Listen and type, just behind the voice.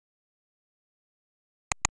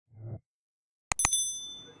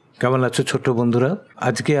কেমন আছো ছোট বন্ধুরা?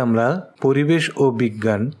 আজকে আমরা পরিবেশ ও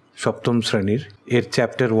বিজ্ঞান সপ্তম শ্রেণীর এর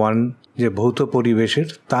চ্যাপ্টার 1 যে ভৌত পরিবেশের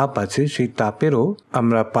তাপ আছে সেই তাপেরও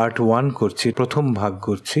আমরা পার্ট 1 করছি, প্রথম ভাগ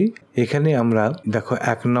করছি। এখানে আমরা দেখো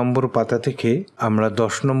 1 নম্বর পাতা থেকে আমরা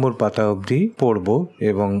 10 নম্বর পাতা অবধি পড়ব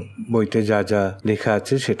এবং বইতে যা যা লেখা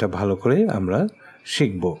আছে সেটা ভালো করে আমরা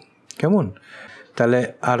শিখব। কেমন? তাহলে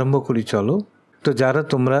আরম্ভ করি, চলো। তো যারা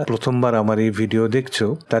তোমরা প্রথমবার আমার এই ভিডিও দেখছো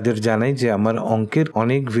তাদের জানাই যে আমার অঙ্কের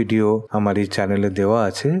অনেক ভিডিও আমার এই চ্যানেলে দেওয়া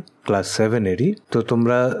আছে ক্লাস 7-এরই। তো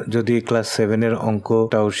তোমরা যদি ক্লাস 7-এর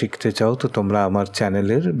অঙ্কটাও শিখতে চাও তো তোমরা আমার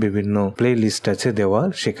চ্যানেলের বিভিন্ন প্লে লিস্ট আছে দেওয়া,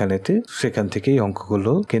 সেখান থেকেই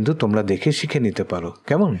অঙ্কগুলো কিন্তু তোমরা দেখে শিখে নিতে পারো।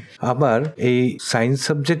 কেমন? আবার এই সায়েন্স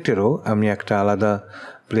সাবজেক্টেরও আমি একটা আলাদা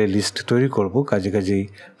প্লে লিস্ট তৈরি করব, কাজেই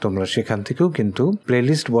তোমরা সেখান থেকেও কিন্তু প্লে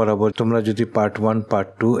লিস্ট বরাবর তোমরা যদি পার্ট 1 পার্ট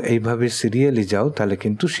 2 এইভাবে সিরিয়ালি যাও তাহলে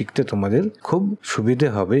কিন্তু শিখতে তোমাদের খুব সুবিধে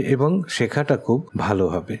হবে এবং শেখাটা খুব ভালো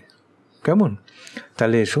হবে। কেমন?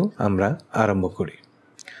 তাহলে এসো আমরা আরম্ভ করি।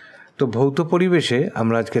 তো ভৌত পরিবেশে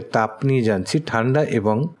আমরা আজকে তাপ নিয়ে জানছি, ঠান্ডা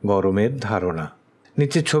এবং গরমের ধারণা।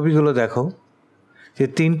 নিচে ছবিগুলো দেখো যে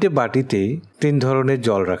 3টে বাটিতে 3 ধরনের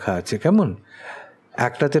জল রাখা আছে। কেমন?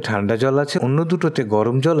 একটাতে ঠান্ডা জল আছে, অন্য দুটোতে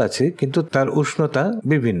গরম জল আছে, কিন্তু তার উষ্ণতা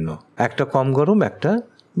বিভিন্ন, একটা কম গরম একটা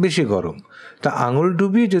বেশি গরম। তা আঙুল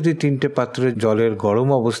ডুবিয়ে যদি 3টে পাত্রের জলের গরম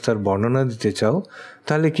অবস্থার বর্ণনা দিতে চাও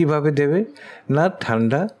তাহলে কিভাবে দেবে? না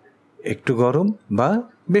ঠান্ডা, একটু গরম বা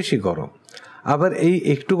বেশি গরম। আবার এই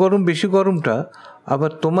একটু গরম বেশি গরমটা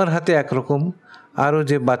আবার তোমার হাতে একরকম, আরও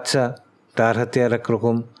যে বাচ্চা তার হাতে আর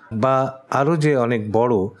একরকম, বা আরও যে অনেক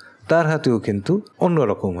বড় তার হাতেও কিন্তু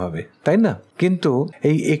অন্যরকম হবে, তাই না? কিন্তু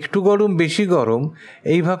এই একটু গরম বেশি গরম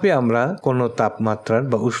এইভাবে আমরা কোনো তাপমাত্রার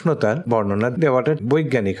বা উষ্ণতার বর্ণনা দেওয়াটা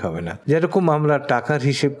বৈজ্ঞানিক হবে না। যেরকম আমরা টাকার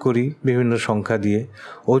হিসেব করি বিভিন্ন সংখ্যা দিয়ে,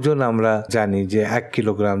 ওজন আমরা জানি যে 1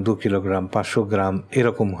 কিলোগ্রাম 2 কিলোগ্রাম 500 গ্রাম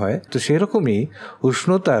এরকম হয়, তো সেরকমই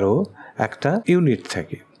উষ্ণতারও একটা ইউনিট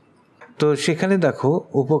থাকে। তো সেখানে দেখো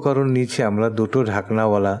উপকরণ নিয়েছি আমরা 2টো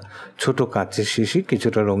ঢাকনাওয়ালা ছোট কাঁচের শিশি,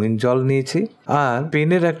 কিছুটা রঙিন জল নিয়েছি, আর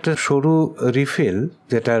পেনের একটা সরু রিফিল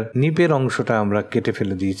যেটার নিপের অংশটা আমরা কেটে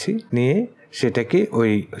ফেলে দিয়েছি, নিয়ে সেটাকে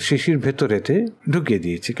ওই শিশির ভেতরেতে ঢুকিয়ে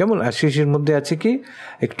দিয়েছি। কেমন? আর শিশির মধ্যে আছে কি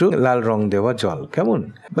একটু লাল রং দেওয়া জল। কেমন?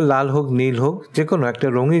 লাল হোক নীল হোক যে কোনো একটা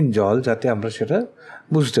রঙিন জল, যাতে আমরা সেটা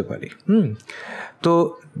বুঝতে পারি। তো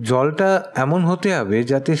জলটা এমন হতে হবে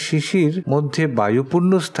যাতে শিশির মধ্যে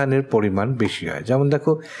বায়ুপূর্ণ স্থানের পরিমাণ বেশি হয়। যেমন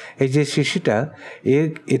দেখো এই যে শিশিটা,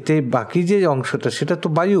 এতে বাকি যে অংশটা সেটা তো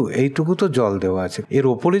বায়ু, এইটুকু তো জল দেওয়া আছে, এর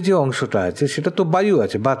ওপরে যে অংশটা আছে সেটা তো বায়ু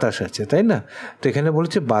আছে, বাতাস আছে, তাই না? তো এখানে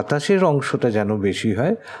বলেছে বাতাসের অংশটা যেন বেশি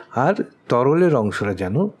হয় আর তরলের অংশটা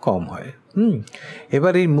যেন কম হয়।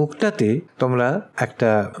 এবার এই মুখটাতে তোমরা একটা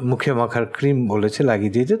মুখে মাখার ক্রিম বলেছে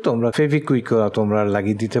লাগিয়ে দিতে, তোমরা ফেভিকুইক তোমরা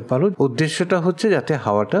লাগিয়ে দিতে পারো। উদ্দেশ্যটা হচ্ছে যাতে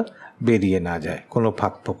হাওয়াটা বেরিয়ে না যায় কোনো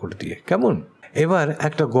ফাঁক ফোকর দিয়ে। কেমন? এবার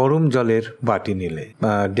একটা গরম জলের বাটি নিলে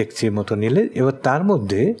বা ডেকচির মতো নিলে, এবার তার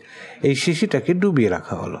মধ্যে এই শিশিটাকে ডুবিয়ে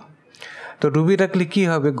রাখা হলো। তো ডুবিয়ে রাখলে কি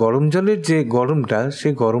হবে? গরম জলের যে গরমটা,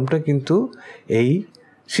 সেই গরমটা কিন্তু এই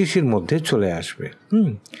শিশির মধ্যে চলে আসবে।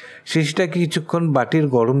 শিশিটাকে কিছুক্ষণ বাটির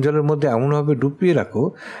গরম জলের মধ্যে এমনভাবে ডুবিয়ে রাখো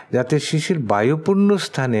যাতে শিশির বায়ুপূর্ণ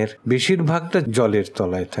স্থানের বেশিরভাগটা জলের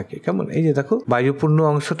তলায় থাকে। কেমন? এই যে দেখো বায়ুপূর্ণ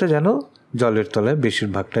অংশটা যেন জলের তলায়,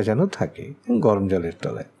 বেশিরভাগটা যেন থাকে গরম জলের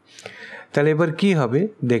তলায়। তাহলে এবার কি হবে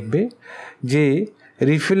দেখবে যে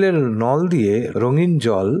রিফিলের নল দিয়ে রঙিন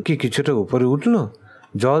জল কি কিছুটা উপরে উঠলো,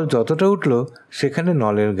 জল যতটা উঠলো সেখানে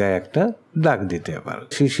নলের গায়ে একটা দাগ দিতে আবার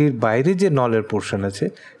শিশির বাইরে যে নলের পোর্শন আছে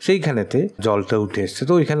সেইখানেতে জলটা উঠে এসছে,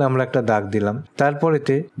 তো ওইখানে আমরা একটা দাগ দিলাম।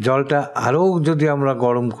 তারপরেতে জলটা আরও যদি আমরা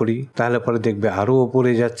গরম করি তাহলে পরে দেখবে আরও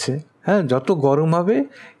ওপরে যাচ্ছে। হ্যাঁ, যত গরম হবে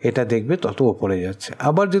এটা দেখবে তত ওপরে যাচ্ছে।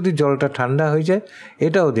 আবার যদি জলটা ঠান্ডা হয়ে যায়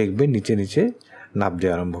এটাও দেখবে নিচে নিচে নামতে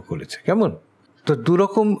আরম্ভ করেছে। কেমন? তো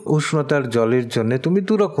দুরকম উষ্ণতার জলের জন্য তুমি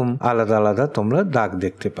দুরকম আলাদা আলাদা তোমরা দাগ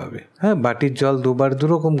দেখতে পাবে। হ্যাঁ, বাটির জল দুবার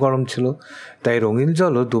দুরকম গরম ছিল, তাই রঙিন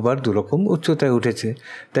জলও দুবার দুরকম উচ্চতায় উঠেছে,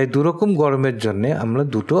 তাই দুরকম গরমের জন্য আমরা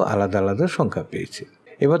দুটো আলাদা আলাদা সংখ্যা পেয়েছি।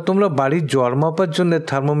 এবার তোমরা বাড়ির জ্বর মাপার জন্য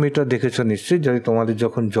থার্মোমিটার দেখেছো নিশ্চয়ই। যদি তোমাদের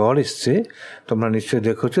যখন জ্বর এসছে তোমরা নিশ্চয়ই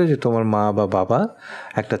দেখেছো যে তোমার মা বা বাবা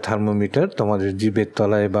একটা থার্মোমিটার তোমাদের জিভের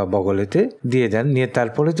তলায় বা বগলেতে দিয়ে দেন, নিয়ে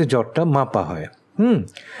তারপরে তো জ্বরটা মাপা হয়।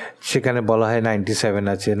 সেখানে বলা হয় 97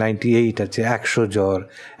 আছে, 98 আছে, 100 জ্বর,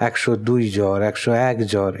 102 জ্বর, 101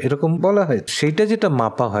 জ্বর, এরকম বলা হয়। সেইটা যেটা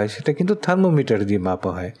মাপা হয় সেটা কিন্তু থার্মোমিটার দিয়ে মাপা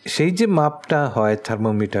হয়। সেই যে মাপটা হয়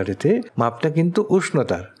থার্মোমিটারেতে, মাপটা কিন্তু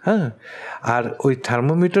উষ্ণতার। হ্যাঁ, আর ওই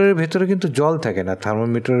থার্মোমিটারের ভেতরে কিন্তু জল থাকে না,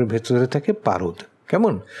 থার্মোমিটারের ভেতরে থাকে পারদ।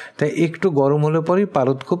 কেমন? তাই একটু গরম হলে পরেই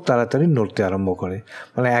পারদ খুব তাড়াতাড়ি নড়তে আরম্ভ করে,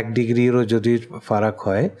 মানে 1 ডিগ্রিরও যদি ফারাক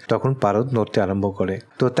হয় তখন পারদ নড়তে আরম্ভ করে।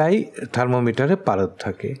 তো তাই থার্মোমিটারে পারদ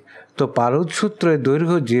থাকে। তো পারদ সূত্রের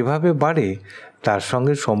দৈর্ঘ্য যেভাবে বাড়ে তার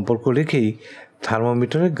সঙ্গে সম্পর্ক রেখেই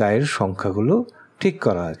থার্মোমিটারের গায়ের সংখ্যাগুলো ঠিক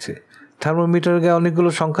করা আছে। থার্মোমিটারের গায়ে অনেকগুলো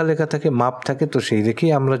সংখ্যা লেখা থাকে, মাপ থাকে, তো সেই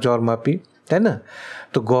দেখেই আমরা জ্বর মাপি, তাই না?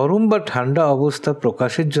 তো গরম বা ঠান্ডা অবস্থা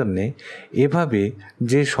প্রকাশের জন্যে এভাবে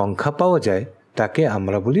যে সংখ্যা পাওয়া যায় তাকে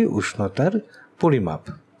আমরা বলি উষ্ণতার পরিমাপ।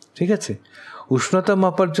 ঠিক আছে? উষ্ণতা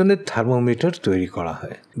মাপার জন্য থার্মোমিটার তৈরি করা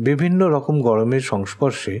হয়। বিভিন্ন রকম গরমের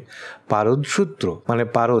সংস্পর্শে পারদ সূত্র, মানে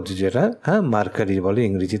পারদ যেটা মার্কারি বলে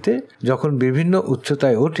ইংরেজিতে, যখন বিভিন্ন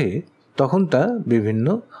উচ্চতায় ওঠে তখন তা বিভিন্ন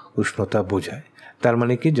উষ্ণতা বোঝায়। তার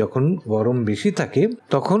মানে কি, যখন গরম বেশি থাকে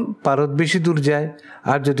তখন পারদ বেশি দূর যায়,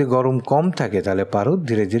 আর যদি গরম কম থাকে তাহলে পারদ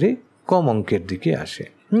ধীরে ধীরে কম অঙ্কের দিকে আসে।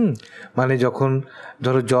 মানে যখন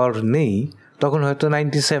ধরো জ্বর নেই তখন হয়তো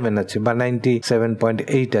 97 আছে বা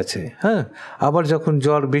 97.8 আছে, আবার যখন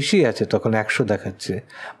জ্বর বেশি আছে তখন 100 দেখাচ্ছে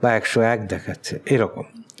বা 101 দেখাচ্ছে, এরকম।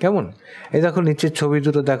 কেমন? এই দেখো নিচের ছবি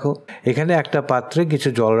দুটো দেখো, এখানে একটা পাত্রে কিছু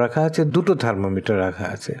জল রাখা আছে, দুটো থার্মোমিটার রাখা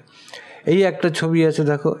আছে। এই একটা ছবি আছে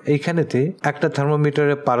দেখো, এইখানেতে একটা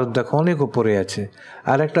থার্মোমিটারের পারদ দেখো অনেক উপরে আছে,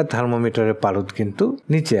 আর একটা থার্মোমিটারের পারদ কিন্তু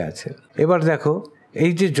নিচে আছে। এবার দেখো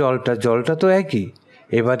এই যে জলটা তো একই।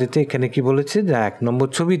 এবারেতে এখানে কি বলেছে, যে 1 নম্বর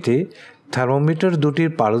ছবিতে থার্মোমিটার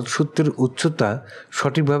দুটির পারদ সূত্রের উচ্চতা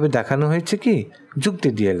সঠিকভাবে দেখানো হয়েছে কি, যুক্তি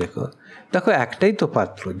দিয়ে লেখো। দেখো একটাই তো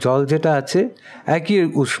পাত্র, জল যেটা আছে একই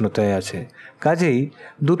উষ্ণতায় আছে, কাজেই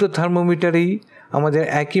দুটো থার্মোমিটারেই আমাদের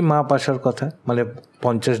একই মাপ আসার কথা, মানে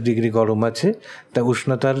 50 ডিগ্রি গরম আছে, তা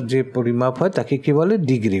উষ্ণতার যে পরিমাপ হয় তাকে কি বলে,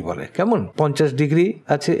 ডিগ্রি বলে। কেমন? 50 ডিগ্রি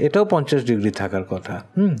আছে, এটাও 50 ডিগ্রি থাকার কথা।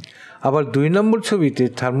 আবার 2 নম্বর ছবিতে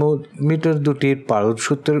থার্মোমিটার দুটির পারদ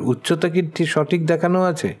সূত্রের উচ্চতা কি ঠিক সঠিক দেখানো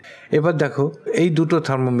আছে। এবার দেখো এই দুটো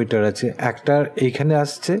থার্মোমিটার আছে, একটার এইখানে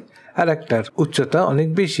আসছে আর একটার উচ্চতা অনেক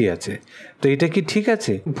বেশি আছে, তো এটা কি ঠিক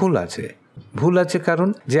আছে? ভুল আছে। ভুল আছে কারণ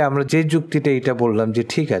যে আমরা যে যুক্তিটা এটা বললাম যে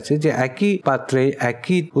ঠিক আছে, যে একই পাত্রে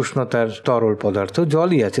একই উষ্ণতার তরল পদার্থ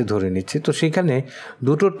জলই আছে ধরে নিচ্ছে, তো সেখানে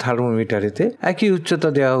দুটো থার্মোমিটারেতে একই উচ্চতা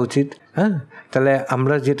দেওয়া উচিত। তাহলে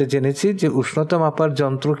আমরা যেটা জেনেছি যে উষ্ণতা মাপার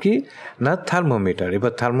যন্ত্র কি না, থার্মোমিটার।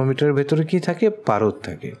 এবার থার্মোমিটারের ভেতরে কি থাকে, পারদ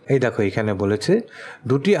থাকে। এই দেখো এখানে বলেছে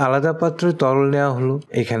দুটি আলাদা পাত্রে তরল নেওয়া হলো,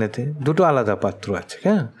 এখানেতে দুটো আলাদা পাত্র আছে।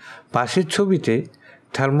 পাশের ছবিতে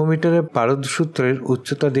থার্মোমিটারের পারদ সূত্রের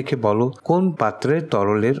উচ্চতা দেখে বলো কোন পাত্রে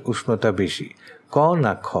তরলের উষ্ণতা বেশি, ক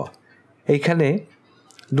না খ। এইখানে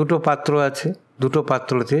দুটো পাত্র আছে, দুটো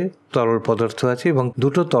পাত্রতে তরল পদার্থ আছে এবং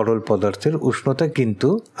দুটো তরল পদার্থের উষ্ণতা কিন্তু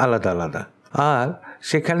আলাদা আলাদা, আর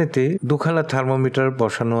সেখানেতে দুখানা থার্মোমিটার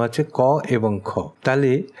বসানো আছে, ক এবং খ।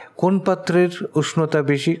 তাহলে কোন পাত্রের উষ্ণতা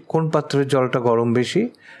বেশি, কোন পাত্রের জলটা গরম বেশি,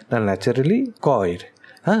 না ন্যাচারালি কয়ের।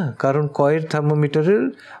 কারণ কয়ের থার্মোমিটারের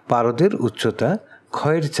পারদের উচ্চতা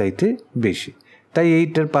ক্ষয়ের চাইতে বেশি, তাই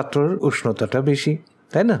এইটার পাত্রের উষ্ণতাটা বেশি,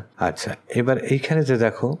 তাই না? আচ্ছা, এবার এইখানেতে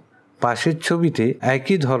দেখো পাশের ছবিতে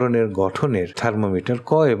একই ধরনের গঠনের থার্মোমিটার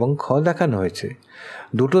ক এবং খ দেখানো হয়েছে।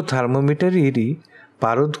 দুটো থার্মোমিটারেরই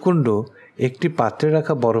পারদকুণ্ড একটি পাত্রে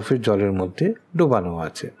রাখা বরফের জলের মধ্যে ডোবানো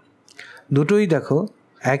আছে। দুটোই দেখো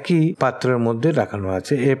একই পাত্রের মধ্যে রাখানো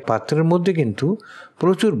আছে, এই পাত্রের মধ্যে কিন্তু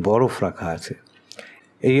প্রচুর বরফ রাখা আছে।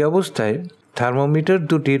 এই অবস্থায় থার্মোমিটার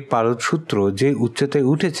দুটির পারদ সূত্র যে উচ্চতায়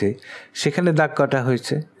উঠেছে সেখানে দাগ কাটা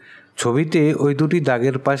হয়েছে। ছবিতে ওই দুটি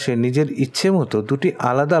দাগের পাশে নিজের ইচ্ছে মতো দুটি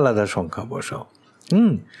আলাদা আলাদা সংখ্যা বসাও।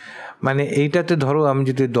 মানে এইটাতে ধরো আমি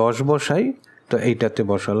যদি 10 বসাই, তো এইটাতে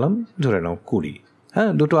বসালাম ধরে নাও 20।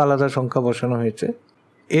 দুটো আলাদা সংখ্যা বসানো হয়েছে।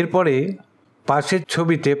 এরপরে পাশের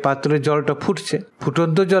ছবিতে পাত্রের জলটা ফুটছে,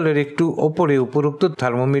 ফুটন্ত জলের একটু ওপরে উপরোক্ত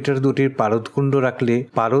থার্মোমিটার দুটির পারদকুণ্ড রাখলে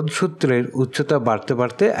পারদ সূত্রের উচ্চতা বাড়তে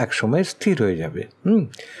বাড়তে একসময় স্থির হয়ে যাবে।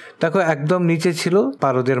 দেখো একদম নিচে ছিল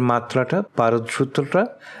পারদের মাত্রাটা, পারদ সূত্রটা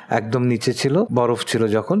একদম নিচে ছিল, বরফ ছিল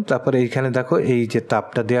যখন। তারপরে এইখানে দেখো এই যে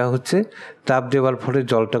তাপটা দেওয়া হচ্ছে, তাপ দেওয়ার ফলে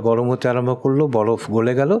জলটা গরম হতে আরম্ভ করলো, বরফ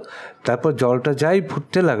গলে গেল, তারপর জলটা যাই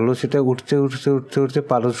ফুটতে লাগলো সেটা উঠতে উঠতে উঠতে উঠতে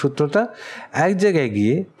পারদ সূত্রটা এক জায়গায়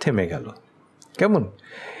গিয়ে থেমে গেল। কেমন?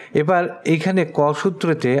 এবার এইখানে ক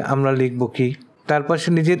সূত্রতে আমরা লিখব কি, তার পাশে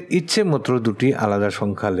নিজের ইচ্ছে মতো দুটি আলাদা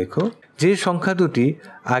সংখ্যা লেখো, যে সংখ্যা দুটি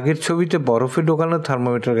আগের ছবিতে বরফে ঢোকানো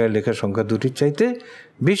থার্মোমিটার গায়ে লেখা সংখ্যা দুটির চাইতে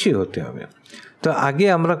বেশি হতে হবে। তো আগে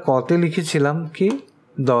আমরা কতে লিখেছিলাম কি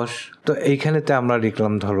 10, তো এইখানেতে আমরা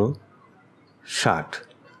লিখলাম ধরো 60,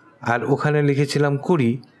 আর ওখানে লিখেছিলাম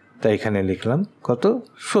 20, তাই এখানে লিখলাম কত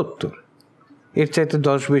 70। এর চাইতে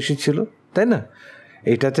 10 বেশি ছিল, তাই না?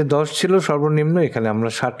 এইটাতে 10 ছিল সর্বনিম্ন, এখানে আমরা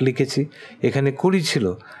 60 লিখেছি। এখানে 20 ছিল,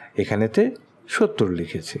 এখানেতে 70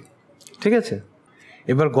 লিখেছি। ঠিক আছে?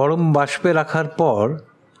 এবার গরম বাষ্পে রাখার পর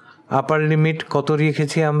আপার লিমিট কত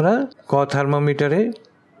লিখেছি আমরা? ক থার্মোমিটারে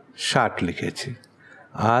 60 লিখেছি,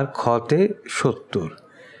 আর খতে 70।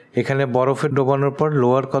 এখানে বরফে ডোবানোর পর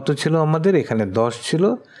লোয়ার কত ছিল আমাদের? এখানে 10 ছিল,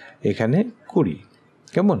 এখানে 20।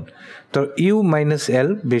 কেমন? তো ইউ মাইনাস এল,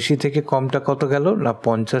 বেশি থেকে কমটা কত গেল না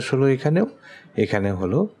 50 হলো, এখানে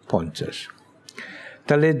হলো 50।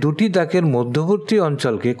 তাহলে দুটি দাগের মধ্যবর্তী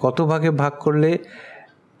অঞ্চলকে কত ভাগে ভাগ করলে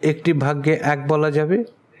একটি ভাগ্যে 1 বলা যাবে?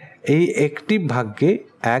 এই একটি ভাগ্যে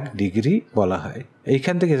 1 ডিগ্রি বলা হয়।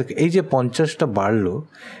 এইখান থেকে এই যে 50টা বাড়লো,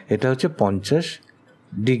 এটা হচ্ছে 50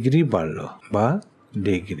 ডিগ্রি বাড়লো বা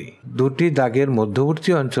ডিগ্রি। দুটি দাগের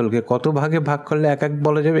মধ্যবর্তী অঞ্চলকে কত ভাগে ভাগ করলে 1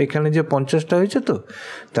 বলা যাবে? এখানে যে 50টা হয়েছে, তো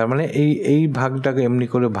তার মানে এই ভাগটাকে এমনি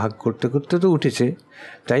করে ভাগ করতে করতে তো উঠেছে,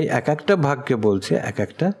 তাই একটা ভাগকে বলছে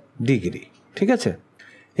একটা ডিগ্রি। ঠিক আছে?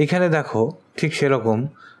 এখানে দেখো ঠিক সেরকম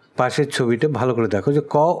পাশের ছবিটা ভালো করে দেখো যে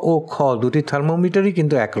ক ও খ দুটি থার্মোমিটারই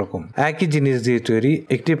কিন্তু একরকম, একই জিনিস দিয়ে তৈরি।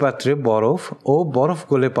 একটি পাত্রে বরফ ও বরফ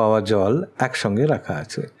গলে পাওয়া জল একসঙ্গে রাখা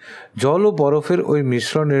আছে। জল ও বরফের ওই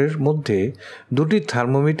মিশ্রণের মধ্যে দুটি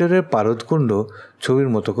থার্মোমিটারের পারদকুণ্ড ছবির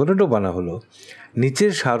মতো করে ডোবানো হলো।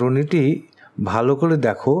 নিচের সারণীটি ভালো করে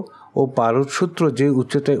দেখো ও পারদ সূত্র যে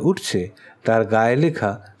উচ্চতায় উঠছে তার গায়ে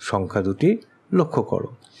লেখা সংখ্যা দুটি লক্ষ্য করো।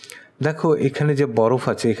 দেখো এখানে যে বরফ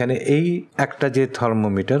আছে, এখানে এই একটা যে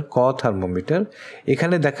থার্মোমিটার ক থার্মোমিটার,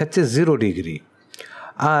 এখানে দেখাচ্ছে 0 ডিগ্রি,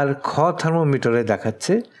 আর খ থার্মোমিটারে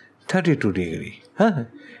দেখাচ্ছে 32 ডিগ্রি। হ্যাঁ,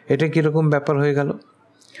 এটা কীরকম ব্যাপার হয়ে গেল?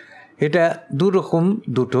 এটা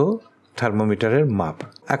দুটো থার্মোমিটারের মাপ।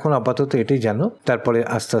 এখন আপাতত এটাই জানো, তারপরে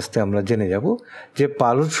আস্তে আস্তে আমরা জেনে যাব যে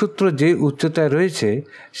পারদ সূত্র যে উচ্চতায় রয়েছে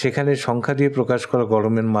সেখানে সংখ্যা দিয়ে প্রকাশ করা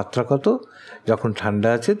গরমের মাত্রা কত। যখন ঠান্ডা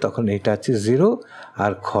আছে তখন এটা আছে 0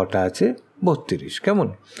 আর খটা আছে 32। কেমন?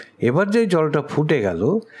 এবার যে জলটা ফুটে গেল,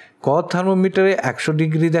 ক থার্মোমিটারে 100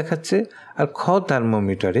 ডিগ্রি দেখাচ্ছে আর খ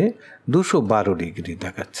থার্মোমিটারে 212 ডিগ্রি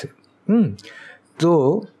দেখাচ্ছে। তো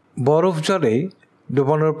বরফ জলে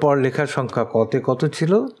ডোবানোর পর লেখার সংখ্যা কতে কত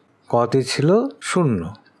ছিল? কতে ছিল 0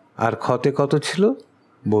 আর খতে কত ছিল?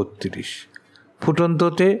 32।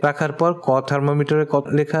 ফুটন্ততে রাখার পর ক থার্মোমিটারে কত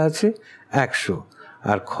লেখা আছে? 100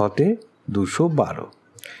 আর খতে 212।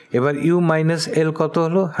 এবার ইউ মাইনাস এল কত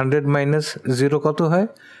হলো? 100 মাইনাস 0 কত হয়?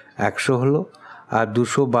 100 হলো, আর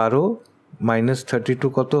 212 মাইনাস 32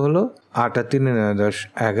 কত হলো? 8 আর 3 10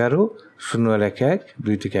 11, 0 আর 1 1,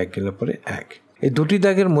 2 থেকে 1 গেলে পরে 1। এই দুটি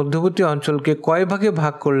দাগের মধ্যবর্তী অঞ্চলকে কয় ভাগে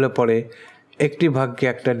ভাগ করলে পরে একটি ভাগকে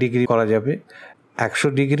 1 ডিগ্রি করা যাবে? 100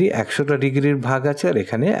 ডিগ্রি, 100টা ডিগ্রির ভাগ আছে, আর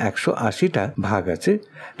এখানে 180টা ভাগ আছে।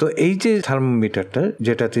 তো এই যে থার্মোমিটারটা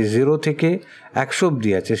যেটাতে 0 থেকে 100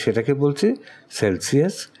 অবধি আছে সেটাকে বলছে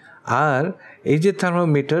সেলসিয়াস, আর এই যে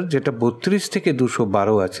থার্মোমিটার যেটা 32 থেকে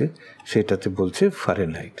 212 আছে সেটাতে বলছে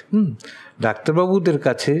ফারেনহাইট। ডাক্তারবাবুদের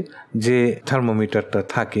কাছে যে থার্মোমিটারটা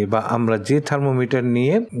থাকে বা আমরা যে থার্মোমিটার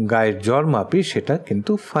নিয়ে গায়ের জ্বর মাপি সেটা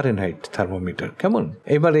কিন্তু ফারেনহাইট থার্মোমিটার। কেমন?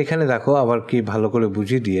 এবার এখানে দেখো আবার কি ভালো করে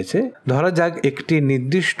বুঝিয়ে দিয়েছে। ধরা যাক একটি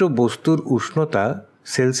নির্দিষ্ট বস্তুর উষ্ণতা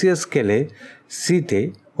সেলসিয়াস স্কেলে সিতে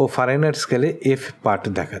ও ফারেনহাইট স্কেলে এফ পার্ট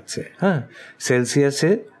দেখাচ্ছে। হ্যাঁ,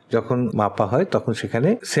 সেলসিয়াসে যখন মাপা হয় তখন সেখানে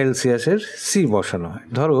সেলসিয়াসের সি বসানো হয়।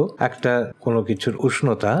 ধরো একটা কোনো কিছুর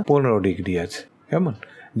উষ্ণতা 15 ডিগ্রি আছে। কেমন?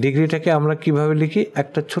 ডিগ্রিটাকে আমরা কিভাবে লিখি?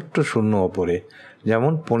 একটা ছোট্ট শূন্য ওপরে,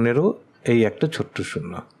 যেমন 15, এই একটা ছোট্ট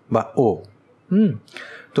শূন্য বা ও।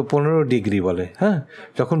 তো 15 ডিগ্রি বলে। হ্যাঁ,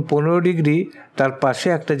 যখন 15 ডিগ্রি তার পাশে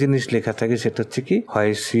একটা জিনিস লেখা থাকে, সেটা হচ্ছে কি,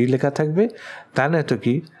 হয় সি লেখা থাকবে, তা না তো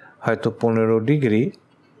কি হয়তো 15 ডিগ্রি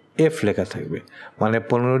এফ লেখা থাকবে, মানে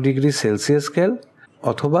 15 ডিগ্রি সেলসিয়াস স্কেল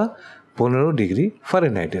অথবা 15 ডিগ্রি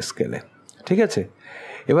ফারেনহাইট স্কেলে। ঠিক আছে?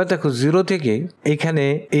 এবার দেখো 0 থেকে এইখানে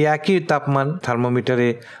এই একই তাপমান থার্মোমিটারে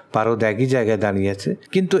পারদ একই জায়গায় দাঁড়িয়ে আছে,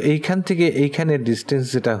 কিন্তু এইখান থেকে এইখানের ডিস্টেন্স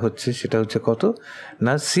যেটা হচ্ছে সেটা হচ্ছে কত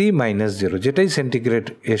না সি মাইনাস 0, যেটাই সেন্টিগ্রেড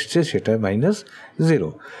এসছে সেটা মাইনাস 0,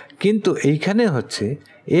 কিন্তু এইখানে হচ্ছে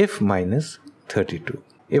এফ মাইনাস 32।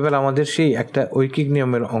 এবার আমাদের সেই একটা ঐকিক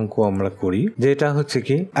নিয়মের অঙ্ক আমরা করি, যেটা হচ্ছে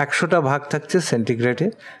কি 100টা ভাগ থাকছে সেন্টিগ্রেডে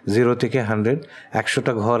 0 থেকে 100,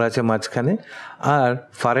 100টা ঘর আছে মাঝখানে, আর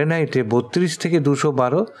ফারেনহাইটে 32 থেকে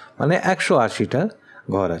 212 মানে 180টা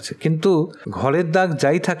ঘর আছে। কিন্তু ঘরের দাগ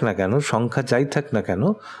যাই থাক না কেন, সংখ্যা যাই থাক না কেন,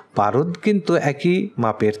 পারদ কিন্তু একই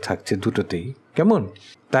মাপের থাকছে দুটোতেই। কেমন?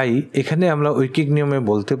 তাই এখানে আমরা ঐকিক নিয়মে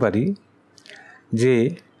বলতে পারি যে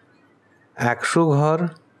 100 ঘর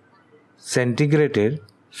সেন্টিগ্রেডের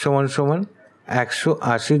সমান সমান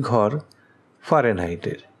 180 ঘর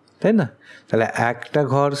ফারেনহাইটের, তাই না? তাহলে একটা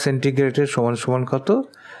ঘর সেন্টিগ্রেডের সমান সমান কত?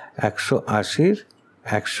 180-র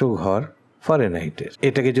 100 ঘর ফারেনহাইটের।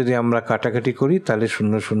 এটাকে যদি আমরা কাটাকাটি করি তাহলে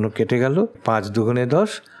 0 0 কেটে গেল, 5 দুগুণে 10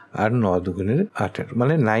 আর 9 দুগুণে 18,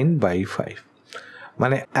 মানে 9/5।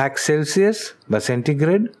 মানে 1 সেলসিয়াস বা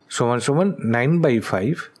সেন্টিগ্রেড সমান সমান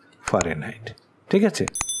 9/5 ফারেনহাইট। ঠিক আছে,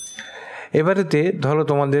 এবারেতে ধরো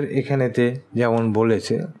তোমাদের এখানেতে যেমন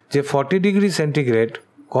বলেছে যে 40 ডিগ্রি সেন্টিগ্রেড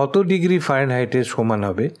কত ডিগ্রি ফারেনহাইটের সমান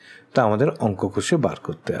হবে তা আমাদের অঙ্ক কষে বার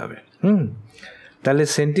করতে হবে। তাহলে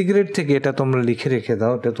সেন্টিগ্রেড থেকে এটা তোমরা লিখে রেখে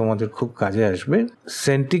দাও, এটা তোমাদের খুব কাজে আসবে।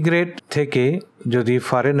 সেন্টিগ্রেড থেকে যদি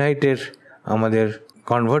ফারেনহাইটের আমাদের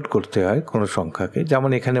কনভার্ট করতে হয় কোনো সংখ্যাকে, যেমন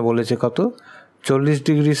এখানে বলেছে কত 40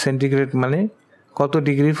 ডিগ্রি সেন্টিগ্রেড মানে কত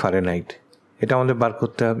ডিগ্রি ফারেনহাইট, এটা আমাদের বার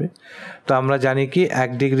করতে হবে। তো আমরা জানি কি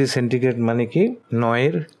 1 ডিগ্রি সেন্টিগ্রেড মানে কি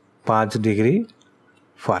 9/5 ডিগ্রি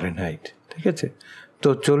ফারেনহাইট। ঠিক আছে, তো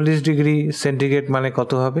 40 ডিগ্রি সেন্টিগ্রেড মানে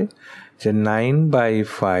কত হবে, যে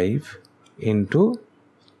 9/5 ইন্টু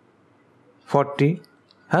 40।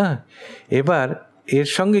 হ্যাঁ, এবার এর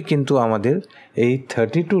সঙ্গে কিন্তু আমাদের এই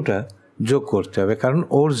 32টা যোগ করতে হবে, কারণ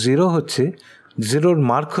ওর 0 হচ্ছে, 0-র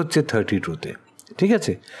মার্ক হচ্ছে 32-তে। ঠিক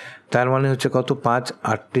আছে, তার মানে হচ্ছে কত 5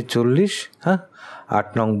 8 40, হ্যাঁ 8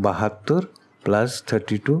 নং 72 প্লাস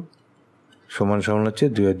 32 সমান সমান হচ্ছে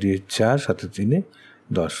 2 আর 2 4, 7 3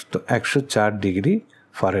 10, তো 104 ডিগ্রি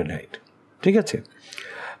ফারেনহাইট। ঠিক আছে,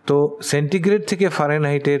 তো সেন্টিগ্রেড থেকে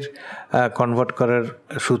ফারেনহাইটের কনভার্ট করার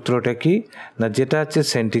সূত্রটা কি না, যেটা আছে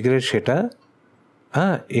সেন্টিগ্রেড সেটা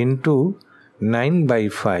ইন্টু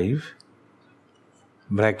 9/5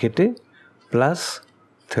 ব্র্যাকেটে প্লাস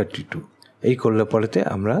 32, এই করলে পরেতে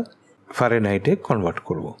আমরা ফারেনহাইটে কনভার্ট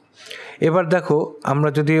করব। এবার দেখো আমরা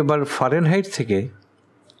যদি এবার ফারেনহাইট থেকে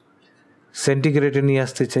সেন্টিগ্রেডে নিয়ে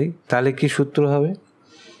আসতে চাই তাহলে কি সূত্র হবে,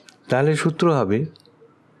 তাহলে সূত্র হবে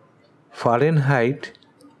ফারেনহাইট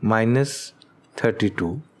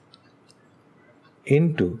 -32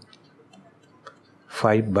 ইন্টু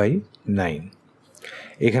 5/9।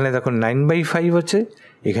 এখানে দেখো 9/5 আছে,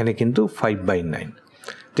 এখানে কিন্তু 5/9।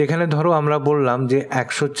 তো এখানে ধরো আমরা বললাম যে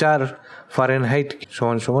 104 ফারেনহাইট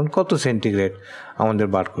সমান সমান কত সেন্টিগ্রেড আমাদের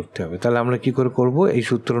বার করতে হবে, তাহলে আমরা কি করে করব, এই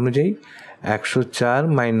সূত্র অনুযায়ী 104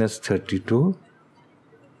 - 32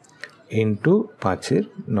 ইন্টু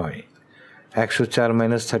 5/9। 104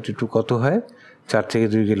 - 32 কত হয়, 4 থেকে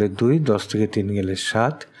 2 গেলে 2, 10 থেকে 3 গেলে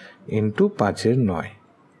 7 ইন্টু 5/9।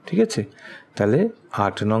 ঠিক আছে, তাহলে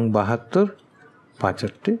 8 নং 72, 5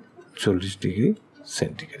 8 40 ডিগ্রি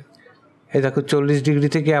সেন্টিগ্রেড। এই দেখো 40 ডিগ্রি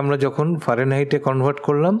থেকে আমরা যখন ফারেনহাইটে কনভার্ট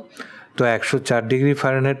করলাম তো 104 ডিগ্রি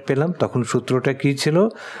ফারেনহাইট পেলাম। তখন সূত্রটা কী ছিল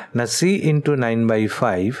না, C ইন্টু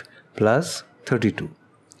 9/5 প্লাস 32।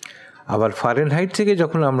 আবার ফারেনহাইট থেকে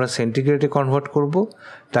যখন আমরা সেন্টিগ্রেডে কনভার্ট করব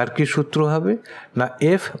তার কি সূত্র হবে না,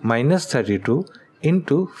 F - 32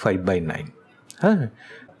 ইন্টু 5/9। হ্যাঁ,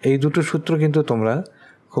 এই দুটো সূত্র কিন্তু তোমরা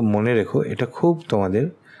খুব মনে রেখো, এটা খুব তোমাদের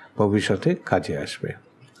ভবিষ্যতে কাজে আসবে।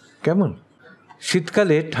 কেমন?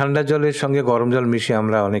 শীতকালে ঠান্ডা জলের সঙ্গে গরম জল মিশিয়ে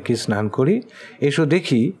আমরা অনেকেই স্নান করি, এসো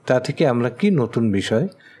দেখি তা থেকে আমরা কি নতুন বিষয়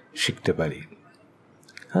শিখতে পারি।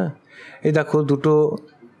 হ্যাঁ, এই দেখো দুটো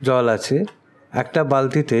জল আছে, একটা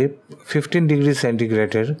বালতিতে 15 ডিগ্রি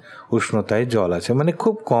সেন্টিগ্রেডের উষ্ণতায় জল আছে, মানে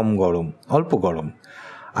খুব কম গরম, অল্প গরম।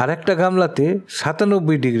 আর একটা গামলাতে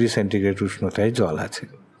 97 ডিগ্রি সেন্টিগ্রেড উষ্ণতায় জল আছে।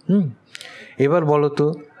 এবার বলো তো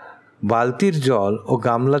বালতির জল ও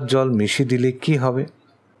গামলার জল মিশিয়ে দিলে কি হবে?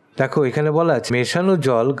 দেখো এখানে বলা আছে মেশানো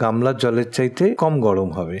জল গামলার জলের চাইতে কম গরম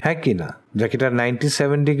হবে, হ্যাঁ কি না? যেটা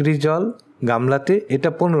 97 ডিগ্রি জল গামলাতে, এটা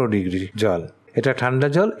 15 ডিগ্রি জল, এটা ঠান্ডা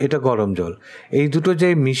জল, এটা গরম জল। এই দুটো যে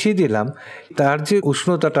মিশিয়ে দিলাম তার যে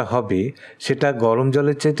উষ্ণতাটা হবে সেটা গরম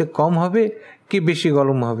জলের চাইতে কম হবে কি বেশি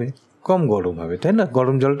গরম হবে? কম গরম হবে, তাই না?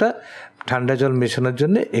 গরম জলটা ঠান্ডা জল মেশানোর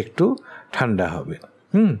জন্য একটু ঠান্ডা হবে।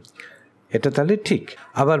 এটা তাহলে ঠিক।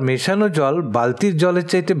 আবার মেশানো জল বালতির জলের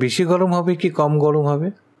চাইতে বেশি গরম হবে কি কম গরম হবে?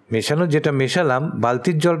 মেশানো যেটা মেশালাম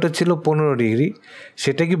বালতির জলটা ছিল 15 ডিগ্রি,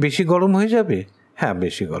 সেটা কি বেশি গরম হয়ে যাবে? হ্যাঁ,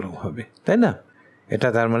 বেশি গরম হবে, তাই না? এটা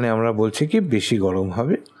তার মানে আমরা বলছি কি বেশি গরম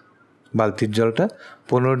হবে, বালতির জলটা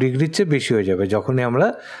 15 ডিগ্রির চেয়ে বেশি হয়ে যাবে যখনই আমরা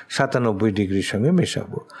 97 ডিগ্রির সঙ্গে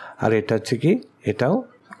মেশাবো। আর এটা হচ্ছে কি এটাও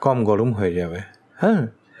কম গরম হয়ে যাবে। হ্যাঁ,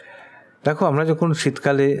 দেখো আমরা যখন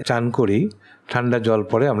শীতকালে চান করি ঠান্ডা জল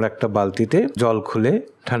পরে আমরা একটা বালতিতে জল খুলে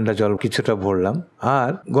ঠান্ডা জল কিছুটা ভরলাম,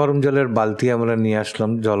 আর গরম জলের বালতি আমরা নিয়ে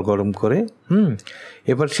আসলাম জল গরম করে।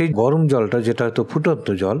 এবার সেই গরম জলটা যেটা হয়তো ফুটন্ত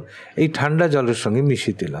জল এই ঠান্ডা জলের সঙ্গে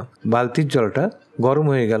মিশিয়ে দিলাম, বালতির জলটা গরম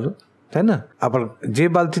হয়ে গেল, তাই না? আবার যে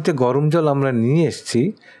বালতিতে গরম জল আমরা নিয়ে এসেছি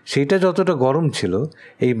সেইটা যতটা গরম ছিল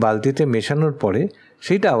এই বালতিতে মেশানোর পরে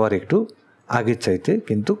সেইটা আবার একটু আগের চাইতে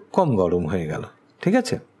কিন্তু কম গরম হয়ে গেল। ঠিক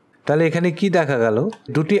আছে, তাহলে এখানে কি দেখা গেল,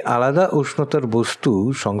 দুটি আলাদা উষ্ণতার বস্তু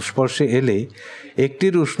সংস্পর্শে এলে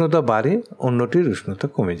একটির উষ্ণতা বাড়ে অন্যটির উষ্ণতা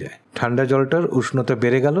কমে যায়। ঠান্ডা জলটার উষ্ণতা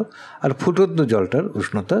বেড়ে গেল আর ফুটন্ত জলটার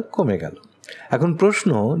উষ্ণতা কমে গেল। এখন প্রশ্ন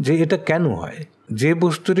যে এটা কেন হয়? যে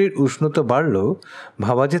বস্তুটির উষ্ণতা বাড়লো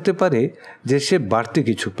ভাবা যেতে পারে যে সে বাড়তি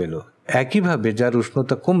কিছু পেল, একইভাবে যার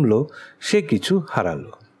উষ্ণতা কমলো সে কিছু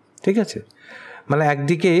হারালো। ঠিক আছে, মানে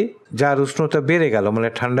একদিকে যার উষ্ণতা বেড়ে গেল, মানে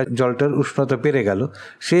ঠান্ডা জলটার উষ্ণতা বেড়ে গেল,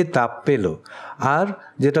 সে তাপ পেল, আর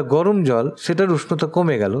যেটা গরম জল সেটার উষ্ণতা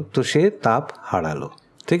কমে গেল, তো সে তাপ হারালো।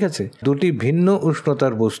 ঠিক আছে, দুটি ভিন্ন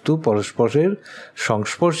উষ্ণতার বস্তু পরস্পরের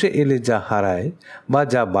সংস্পর্শে এলে যা হারায় বা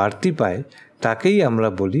যা বাড়তি পায় তাকেই আমরা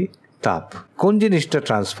বলি তাপ। কোন জিনিসটা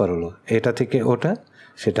ট্রান্সফার হলো এটা থেকে ওটা,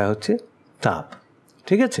 সেটা হচ্ছে তাপ।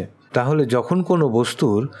 ঠিক আছে, তাহলে যখন কোনো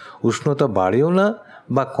বস্তুর উষ্ণতা বাড়েও না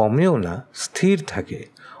বা কমেও না, স্থির থাকে,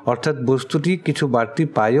 অর্থাৎ বস্তুটি কিছু বাড়তি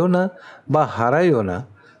পায়ও না বা হারায়ও না,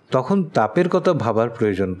 তখন তাপের কথা ভাবার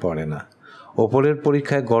প্রয়োজন পড়ে না। ওপরের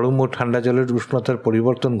পরীক্ষায় গরম ও ঠান্ডা জলের উষ্ণতার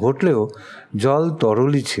পরিবর্তন ঘটলেও জল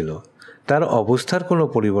তরলই ছিল, তার অবস্থার কোনো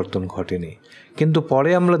পরিবর্তন ঘটেনি। কিন্তু পরে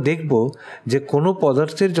আমরা দেখব যে কোনো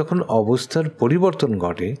পদার্থের যখন অবস্থার পরিবর্তন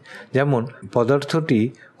ঘটে, যেমন পদার্থটি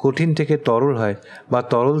কঠিন থেকে তরল হয় বা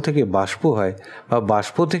তরল থেকে বাষ্প হয় বা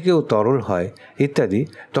বাষ্প থেকেও তরল হয় ইত্যাদি,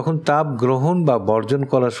 তখন তাপ গ্রহণ বা বর্জন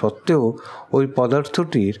করা সত্ত্বেও ওই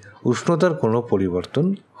পদার্থটির উষ্ণতার কোনো পরিবর্তন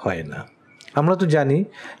হয় না। আমরা তো জানি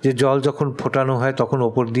যে জল যখন ফোটানো হয় তখন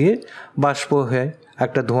ওপর দিয়ে বাষ্প হয়,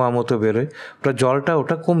 একটা ধোঁয়া মতো বেরোয়, ওটা জলটা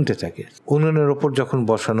ওটা কমতে থাকে। উনুনের ওপর যখন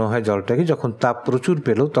বসানো হয় জলটাকে, যখন তাপ প্রচুর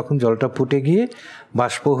পেল তখন জলটা ফুটে গিয়ে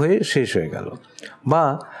বাষ্প হয়ে শেষ হয়ে গেল। বা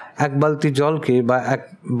এক বালতি জলকে বা এক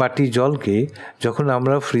বাটি জলকে যখন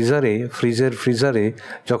আমরা ফ্রিজারে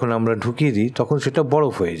যখন আমরা ঢুকিয়ে দিই তখন সেটা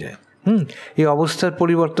বরফ হয়ে যায়। এই অবস্থার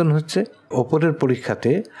পরিবর্তন হচ্ছে। ওপরের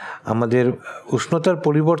পরীক্ষাতে আমাদের উষ্ণতার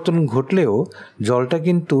পরিবর্তন ঘটলেও জলটা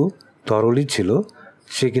কিন্তু তরলই ছিল,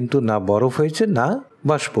 সে কিন্তু না বরফ হয়েছে না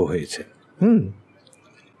বাষ্প হয়েছে।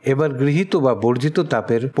 এবার গৃহীত বা বর্জিত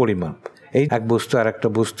তাপের পরিমাপ। এই এক বস্তু আর একটা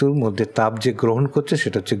বস্তুর মধ্যে তাপ যে গ্রহণ করছে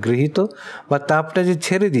সেটা হচ্ছে গৃহীত, বা তাপটা যে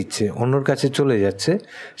ছেড়ে দিচ্ছে অন্যর কাছে চলে যাচ্ছে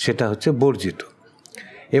সেটা হচ্ছে বর্জিত।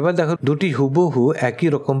 এবার দেখো, দুটি হুবহু একই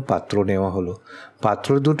রকম পাত্র নেওয়া হলো। পাত্র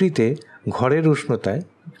দুটিতে ঘরের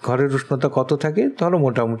উষ্ণতা কত থাকে? ধরো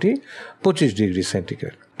মোটামুটি 25 ডিগ্রি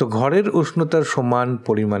সেন্টিগ্রেড। তো ঘরের উষ্ণতার সমান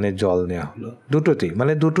পরিমাণে জল নেওয়া হলো দুটোতেই,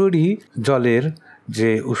 মানে দুটোরই জলের যে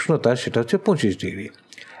উষ্ণতা সেটা হচ্ছে 25 ডিগ্রি।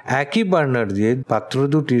 একই বার্নার দিয়ে পাত্র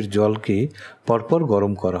দুটির জলকে পরপর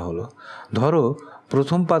গরম করা হলো। ধরো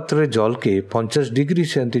প্রথম পাত্রের জলকে 50 ডিগ্রি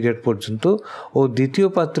সেন্টিগ্রেড পর্যন্ত ও দ্বিতীয়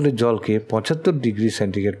পাত্রের জলকে 75 ডিগ্রি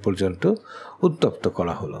সেন্টিগ্রেড পর্যন্ত উত্তপ্ত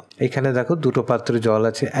করা হলো। এখানে দেখো দুটো পাত্রে জল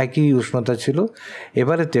আছে, একই উষ্ণতা ছিল।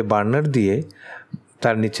 এবারেতে বার্নার দিয়ে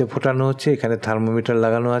তার নিচে ফোটানো হচ্ছে, এখানে থার্মোমিটার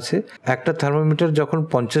লাগানো আছে। একটা থার্মোমিটার যখন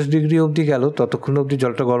 50 ডিগ্রি অবধি গেল ততক্ষণ অবধি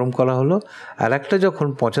জলটা গরম করা হলো, আর একটা যখন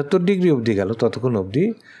 75 ডিগ্রি অবধি গেল ততক্ষণ অবধি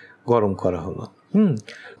গরম করা হলো।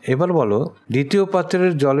 এবার বলো, দ্বিতীয়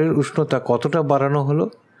পাত্রের জলের উষ্ণতা কতটা বাড়ানো হলো?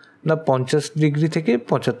 না 50 ডিগ্রি থেকে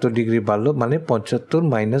 75 ডিগ্রি বাড়লো, মানে 75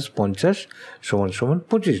 মাইনাস 50 সমান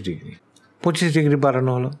 25 ডিগ্রি। 25 ডিগ্রি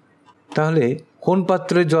বাড়ানো হলো। তাহলে কোন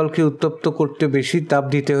পাত্রের জলকে উত্তপ্ত করতে বেশি তাপ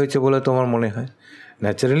দিতে হয়েছে বলে তোমার মনে হয়?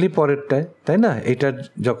 ন্যাচারালি পরেরটায়, তাই না? এটা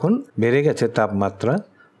যখন বেড়ে গেছে তাপমাত্রা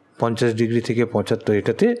 50 ডিগ্রি থেকে 75,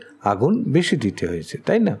 এটাতে আগুন বেশি দিতে হয়েছে,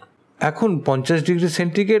 তাই না? এখন 50 ডিগ্রি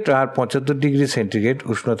সেন্টিগ্রেড আর 75 ডিগ্রি সেন্টিগ্রেড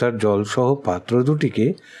উষ্ণতার জলসহ পাত্র দুটিকে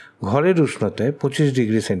ঘরের উষ্ণতায় 25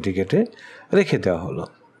 ডিগ্রি সেন্টিগ্রেডে রেখে দেওয়া হলো।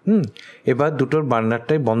 এবার দুটোর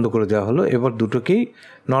বার্নারটাই বন্ধ করে দেওয়া হলো। এবার দুটোকেই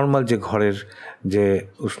নর্মাল যে ঘরের যে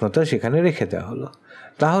উষ্ণতা সেখানে রেখে দেওয়া হলো।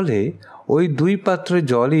 তাহলে ওই দুই পাত্রের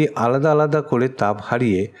জলই আলাদা আলাদা করে তাপ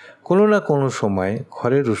হারিয়ে কোনো না কোনো সময়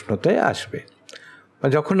ঘরের উষ্ণতায় আসবে।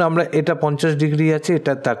 যখন আমরা এটা 50 ডিগ্রি আছে,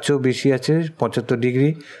 এটা তার চেয়েও বেশি আছে 75 ডিগ্রি,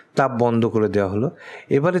 তাপ বন্ধ করে দেওয়া হলো।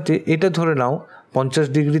 এবারেতে এটা ধরে নাও 50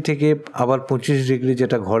 ডিগ্রি থেকে আবার 25 ডিগ্রি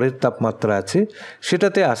যেটা ঘরের তাপমাত্রা আছে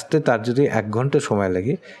সেটাতে আসতে তার যদি 1 ঘন্টা সময়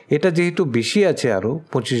লাগে, এটা যেহেতু বেশি আছে আরও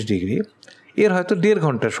 25 ডিগ্রি, এর হয়তো 1.5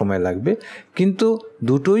 ঘন্টা সময় লাগবে, কিন্তু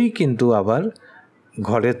দুটোই কিন্তু আবার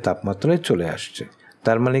ঘরের তাপমাত্রায় চলে আসছে।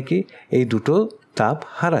 তার মানে কি, এই দুটো তাপ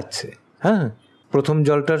হারাচ্ছে। প্রথম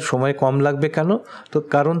জলটার সময় কম লাগবে কেন? তো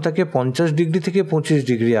কারণ তাকে 50 ডিগ্রি থেকে 25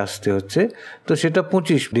 ডিগ্রি আসতে হচ্ছে, তো সেটা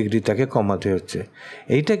 25 ডিগ্রি তাকে কমাতে হচ্ছে।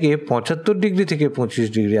 এইটাকে 75 ডিগ্রি থেকে 25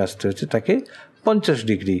 ডিগ্রি আসতে হচ্ছে, তাকে 50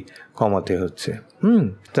 ডিগ্রি কমাতে হচ্ছে।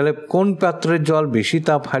 তাহলে কোন পাত্রের জল বেশি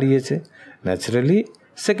তাপ হারিয়েছে? ন্যাচারালি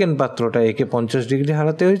সেকেন্ড পাত্রটা, একে 50 ডিগ্রি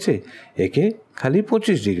হারাতে হয়েছে, একে খালি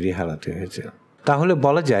 25 ডিগ্রি হারাতে হয়েছে। তাহলে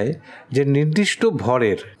বলা যায় যে নির্দিষ্ট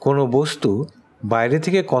ভরের কোনো বস্তু বাইরে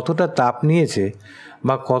থেকে কতটা তাপ নিয়েছে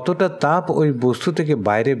বা কতটা তাপ ওই বস্তু থেকে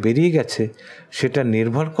বাইরে বেরিয়ে গেছে সেটা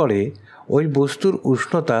নির্ভর করে ওই বস্তুর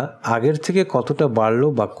উষ্ণতা আগের থেকে কতটা বাড়লো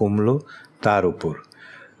বা কমলো তার উপর।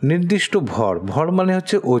 নির্দিষ্ট ভর, ভর মানে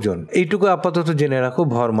হচ্ছে ওজন, এইটুকু আপাতত জেনে রাখো,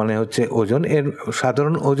 ভর মানে হচ্ছে ওজন। এর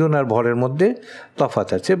সাধারণ ওজন আর ভরের মধ্যে তফাৎ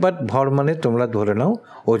আছে, বাট ভর মানে তোমরা ধরে নাও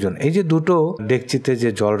ওজন। এই যে দুটো ডেকচিতে যে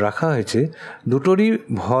জল রাখা হয়েছে, দুটোরই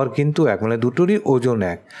ভর কিন্তু এক, মানে দুটোরই ওজন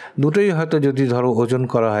এক। দুটোই হয়তো যদি ধরো ওজন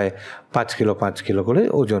করা হয় 5 কিলো 5 কিলো করে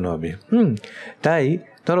ওজন হবে। তাই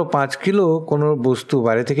ধরো 5 কিলো কোনো বস্তু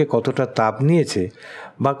বাইরে থেকে কতটা তাপ নিয়েছে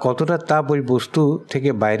বা কতটা তাপ ওই বস্তু থেকে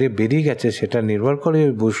বাইরে বেরিয়ে গেছে, সেটা নির্ভর করে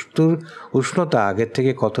ওই বস্তুর উষ্ণতা আগের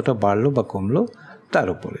থেকে কতটা বাড়লো বা কমলো তার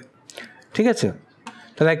উপরে। ঠিক আছে?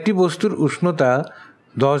 তাহলে একটি বস্তুর উষ্ণতা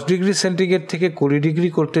 10 ডিগ্রি সেন্টিগ্রেড থেকে 20 ডিগ্রি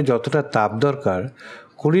করতে যতটা তাপ দরকার,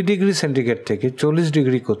 20 ডিগ্রি সেন্টিগ্রেড থেকে 40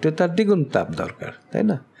 ডিগ্রি করতে তার দ্বিগুণ তাপ দরকার, তাই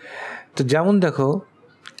না? তো যেমন দেখো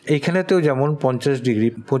এইখানেতেও যেমন 50 ডিগ্রি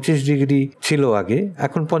 25 ডিগ্রি ছিল আগে,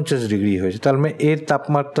 এখন 50 ডিগ্রি হয়েছে। তার মানে এর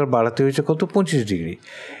তাপমাত্রা বাড়াতে হয়েছে কত? 25 ডিগ্রি।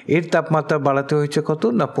 এর তাপমাত্রা বাড়াতে হয়েছে কত?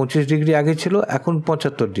 না 25 ডিগ্রি আগে ছিল, এখন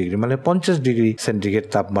 75 ডিগ্রি, মানে 50 ডিগ্রি সেন্টিগ্রেড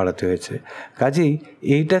তাপ বাড়াতে হয়েছে। কাজেই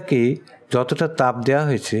এইটাকে যতটা তাপ দেওয়া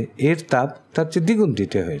হয়েছে, এর তাপ তার চেয়ে দ্বিগুণ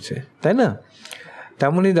দিতে হয়েছে, তাই না?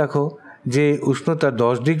 তেমনই দেখো যে উষ্ণতা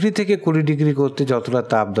 10 ডিগ্রি থেকে 20 ডিগ্রি করতে যতটা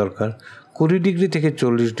তাপ দরকার, 20 ডিগ্রি থেকে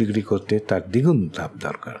 40 ডিগ্রি করতে তার দ্বিগুণ তাপ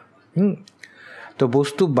দরকার। তো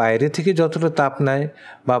বস্তু বাইরে থেকে যতটা তাপ নেয়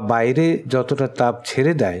বা বাইরে যতটা তাপ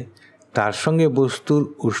ছেড়ে দেয়, তার সঙ্গে বস্তুর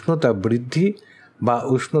উষ্ণতা বৃদ্ধি বা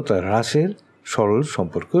উষ্ণতা হ্রাসের সরল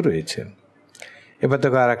সম্পর্ক রয়েছে। এবার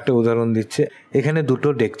দেখো আর একটা উদাহরণ দিচ্ছে। এখানে দুটো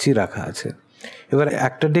ডেকচি রাখা আছে। এবার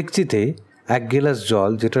একটা ডেকচিতে 1 গ্লাস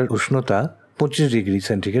জল, যেটার উষ্ণতা 25 ডিগ্রি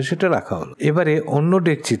সেন্টিগ্রেড, সেটা রাখা হলো। এবারে অন্য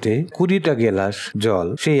ডেকচিতে 20টা গ্লাস জল,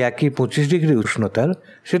 সেই একই 25 ডিগ্রি উষ্ণতার,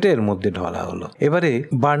 সেটা এর মধ্যে ঢালা হলো। এবারে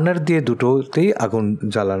বার্নার দিয়ে দুটোতেই আগুন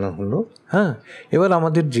জ্বালানো হলো। এবার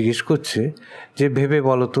আমাদের জিজ্ঞেস করছে যে ভেবে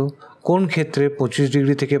বলো তো, কোন ক্ষেত্রে 25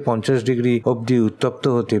 ডিগ্রি থেকে 50 ডিগ্রি অবধি উত্তপ্ত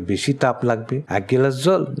হতে বেশি তাপ লাগবে? 1 গ্লাস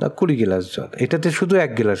জল না 20 গ্লাস জল? এটাতে শুধু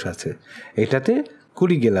 1 গ্লাস আছে, এটাতে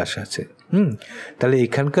 20 গ্লাস আছে। তাহলে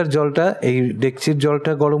এখানকার জলটা, এই ডেকচির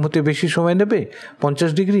জলটা গরম হতে বেশি সময় নেবে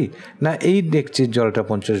 50 ডিগ্রি, না এই ডেকচির জলটা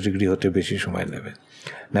 50 ডিগ্রি হতে বেশি সময় নেবে?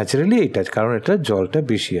 ন্যাচারালি এইটা, কারণ এটা জলটা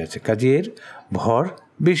বেশি আছে, কাজে এর ভর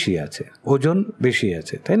বেশি আছে, ওজন বেশি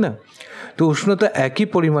আছে, তাই না? তো উষ্ণতা একই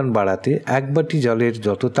পরিমাণ বাড়াতে 1 বাটি জলের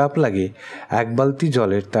যত তাপ লাগে, 1 বালতি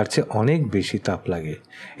জলের তার চেয়ে অনেক বেশি তাপ লাগে।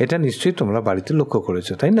 এটা নিশ্চয়ই তোমরা বাড়িতে লক্ষ্য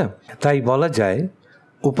করেছো, তাই না? তাই বলা যায়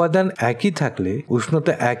উপাদান একই থাকলে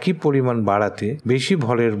উষ্ণতা একই পরিমাণ বাড়াতে বেশি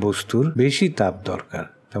ভরের বস্তুর বেশি তাপ দরকার।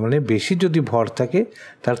 তার মানে বেশি যদি ভর থাকে,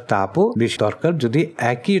 তার তাপও বেশি দরকার যদি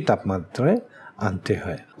একই তাপমাত্রায় আনতে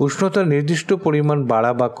হয়। উষ্ণতার নির্দিষ্ট পরিমাণ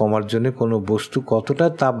বাড়া বা কমার জন্য কোনো বস্তু কতটা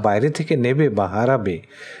তাপ বাইরে থেকে নেবে বা হারাবে,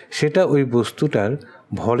 সেটা ওই বস্তুটার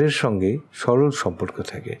ভরের সঙ্গে সরল সম্পর্ক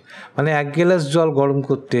থাকে। মানে 1 গ্লাস জল গরম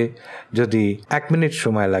করতে যদি 1 মিনিট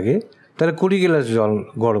সময় লাগে, তাহলে 20 গ্লাস জল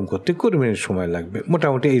গরম করতে 20 মিনিট সময় লাগবে,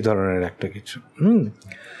 মোটামুটি এই ধরনের একটা কিছু।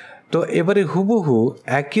 তো এবারে হুবহু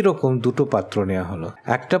একই রকম দুটো পাত্র নেওয়া হলো।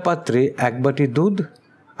 একটা পাত্রে 1 বাটি দুধ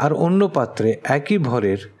আর অন্য পাত্রে একই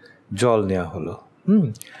ভরের জল নেওয়া হলো।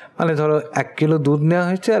 মানে ধরো 1 কিলো দুধ নেওয়া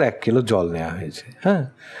হয়েছে আর 1 কিলো জল নেওয়া হয়েছে।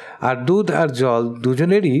 আর দুধ আর জল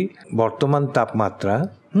দুজনেরই বর্তমান তাপমাত্রা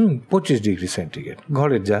 25 ডিগ্রি সেন্টিগ্রেড,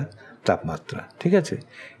 ঘরের যা তাপমাত্রা। ঠিক আছে?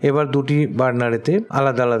 এবার দুটি বার্নারেতে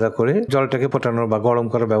আলাদা আলাদা করে জলটাকে ফোটানোর বা গরম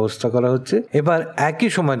করার ব্যবস্থা করা হচ্ছে। এবার একই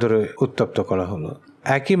সময় ধরে উত্তপ্ত করা হলো,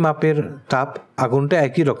 একই মাপের তাপ, আগুনটা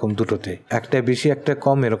একই রকম দুটোতে, একটা বেশি একটা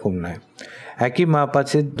কম এরকম নয়। একই মাপ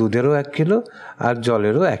আছে, দুধেরও 1 কিলো আর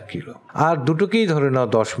জলেরও 1 কিলো। আর দুটোকেই ধরে নাও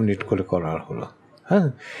 10 মিনিট করে করা হলো।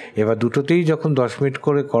 এবার দুটোতেই যখন 10 মিনিট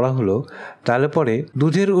করে করা হলো, তাহলে পরে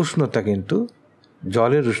দুধের উষ্ণতা কিন্তু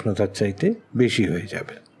জলের উষ্ণতার চাইতে বেশি হয়ে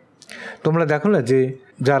যাবে। তোমরা দেখো না যে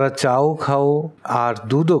যারা চাও খাও আর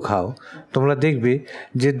দুধও খাও, তোমরা দেখবে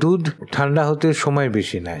যে দুধ ঠান্ডা হতে সময়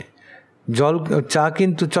বেশি নেয়, চা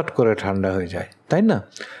কিন্তু চট করে ঠান্ডা হয়ে যায়, তাই না?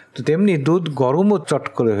 তো তেমনি দুধ গরমও চট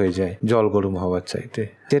করে হয়ে যায় জল গরম হওয়ার চাইতে।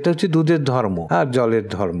 এটা হচ্ছে দুধের ধর্ম আর জলের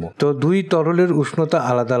ধর্ম। তো দুই তরলের উষ্ণতা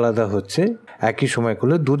আলাদা আলাদা হচ্ছে, একই সময়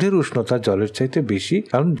করলে দুধের উষ্ণতা জলের চাইতে বেশি,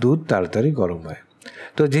 কারণ দুধ তাড়াতাড়ি গরম হয়।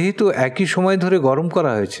 তো যেহেতু একই সময় ধরে গরম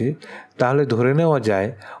করা হয়েছে, তাহলে ধরে নেওয়া যায়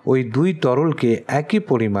ওই দুই তরলকে একই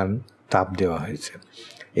পরিমাণ তাপ দেওয়া হয়েছে।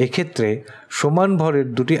 এক্ষেত্রে সমান ভরের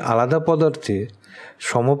দুটি আলাদা পদার্থে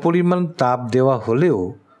সমপরিমাণ তাপ দেওয়া হলেও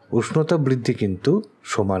উষ্ণতা বৃদ্ধি কিন্তু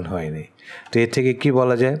সমান হয়নি। তো এর থেকে কি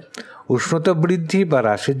বলা যায়? উষ্ণতা বৃদ্ধি বা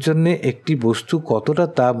হ্রাসের জন্য একটি বস্তু কতটা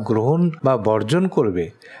তাপ গ্রহণ বা বর্জন করবে,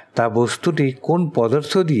 তা বস্তুটি কোন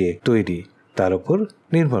পদার্থ দিয়ে তৈরি তার উপর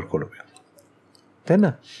নির্ভর করবে, তাই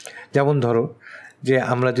না? যেমন ধরো যে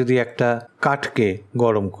আমরা যদি একটা কাঠকে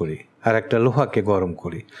গরম করি, আর একটা লোহাকে গরম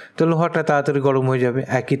করি, তো লোহাটা তাড়াতাড়ি গরম হয়ে যাবে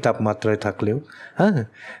একই তাপমাত্রায় থাকলেও। হ্যাঁ,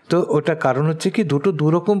 তো ওটা কারণ হচ্ছে কি দুটো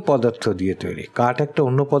দুরকম পদার্থ দিয়ে তৈরি। কাঠ একটা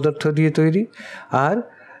অন্য পদার্থ দিয়ে তৈরি, আর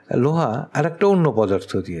লোহা আর একটা অন্য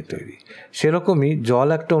পদার্থ দিয়ে তৈরি। সেরকমই জল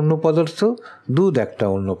একটা অন্য পদার্থ, দুধ একটা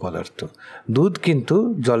অন্য পদার্থ। দুধ কিন্তু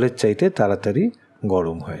জলের চাইতে তাড়াতাড়ি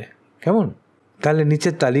গরম হয়। কেমন? তাহলে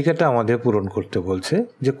নিচের তালিকাটা আমাদের পূরণ করতে বলছে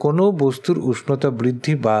যে কোনো বস্তুর উষ্ণতা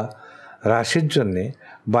বৃদ্ধি বা হ্রাসের জন্যে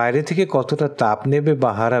বাইরে থেকে কতটা তাপ নেবে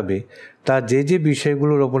বা হারাবে তা যে যে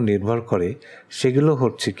বিষয়গুলোর ওপর নির্ভর করে সেগুলো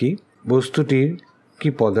হচ্ছে কি বস্তুটির কি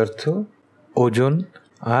পদার্থ, ওজন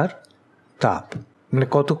আর তাপ, মানে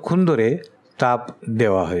কতক্ষণ ধরে তাপ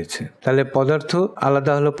দেওয়া হয়েছে। তাহলে পদার্থ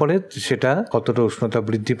আলাদা হলে পরে সেটা কতটা উষ্ণতা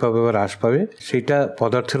বৃদ্ধি পাবে বা হ্রাস পাবে সেটা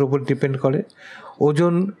পদার্থের উপর ডিপেন্ড করে।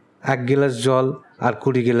 ওজন 1 গ্লাস জল আর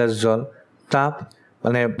 20 গ্লাস জল, তাপ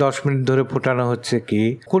মানে 10 মিনিট ধরে ফোটানো হচ্ছে কি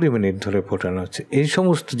 20 মিনিট ধরে ফোটানো হচ্ছে, এই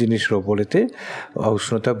সমস্ত জিনিসের ওপরেতে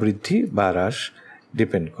উষ্ণতা বৃদ্ধি বা হ্রাস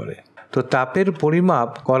ডিপেন্ড করে। তো তাপের পরিমাপ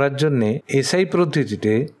করার জন্যে এসআই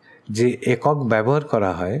পদ্ধতিতে যে একক ব্যবহার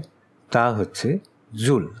করা হয় তা হচ্ছে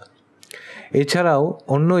জুল। এছাড়াও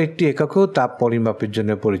অন্য একটি এককও তাপ পরিমাপের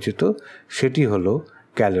জন্য পরিচিত, সেটি হলো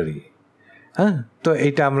ক্যালোরি। হ্যাঁ, তো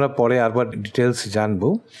এইটা আমরা পরে আবার ডিটেলস জানবো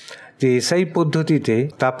যে এসআই পদ্ধতিতে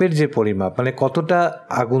তাপের যে পরিমাপ মানে কতটা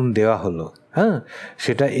আগুন দেওয়া হলো, হ্যাঁ,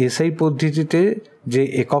 সেটা এসআই পদ্ধতিতে যে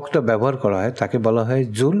এককটা ব্যবহার করা হয় তাকে বলা হয়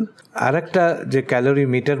জুল। আর একটা যে ক্যালোরি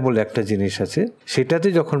মিটার বলে একটা জিনিস আছে সেটাতে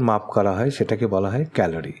যখন মাপ করা হয় সেটাকে বলা হয়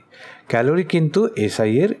ক্যালোরি। ক্যালোরি কিন্তু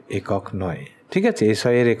এসআই এর একক নয়, ঠিক আছে?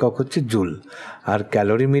 এসআই এর একক হচ্ছে জুল আর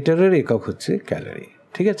ক্যালোরি মিটারের একক হচ্ছে ক্যালোরি,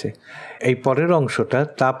 ঠিক আছে? এই পরের অংশটা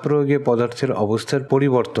তাপ প্রয়োগে পদার্থের অবস্থার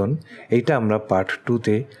পরিবর্তন, এইটা আমরা পার্ট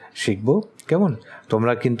 2-তে শিখব। কেমন?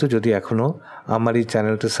 তোমরা কিন্তু যদি এখনও আমার এই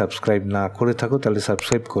চ্যানেলটা সাবস্ক্রাইব না করে থাকো তাহলে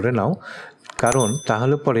সাবস্ক্রাইব করে নাও, কারণ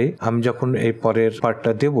তাহলে পরে আমি যখন এই পরের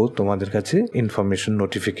পার্টটা দেব তোমাদের কাছে ইনফরমেশন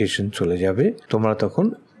নোটিফিকেশন চলে যাবে, তোমরা তখন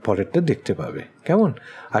পরেরটা দেখতে পাবে। কেমন?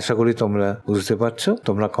 আশা করি তোমরা বুঝতে পারছো।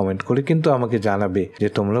 তোমরা কমেন্ট করে কিন্তু আমাকে জানাবে যে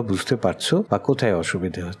তোমরা বুঝতে পারছো বা কোথায়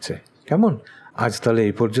অসুবিধে হচ্ছে। কেমন? আজ তাহলে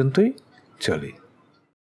এই পর্যন্তই, চলি।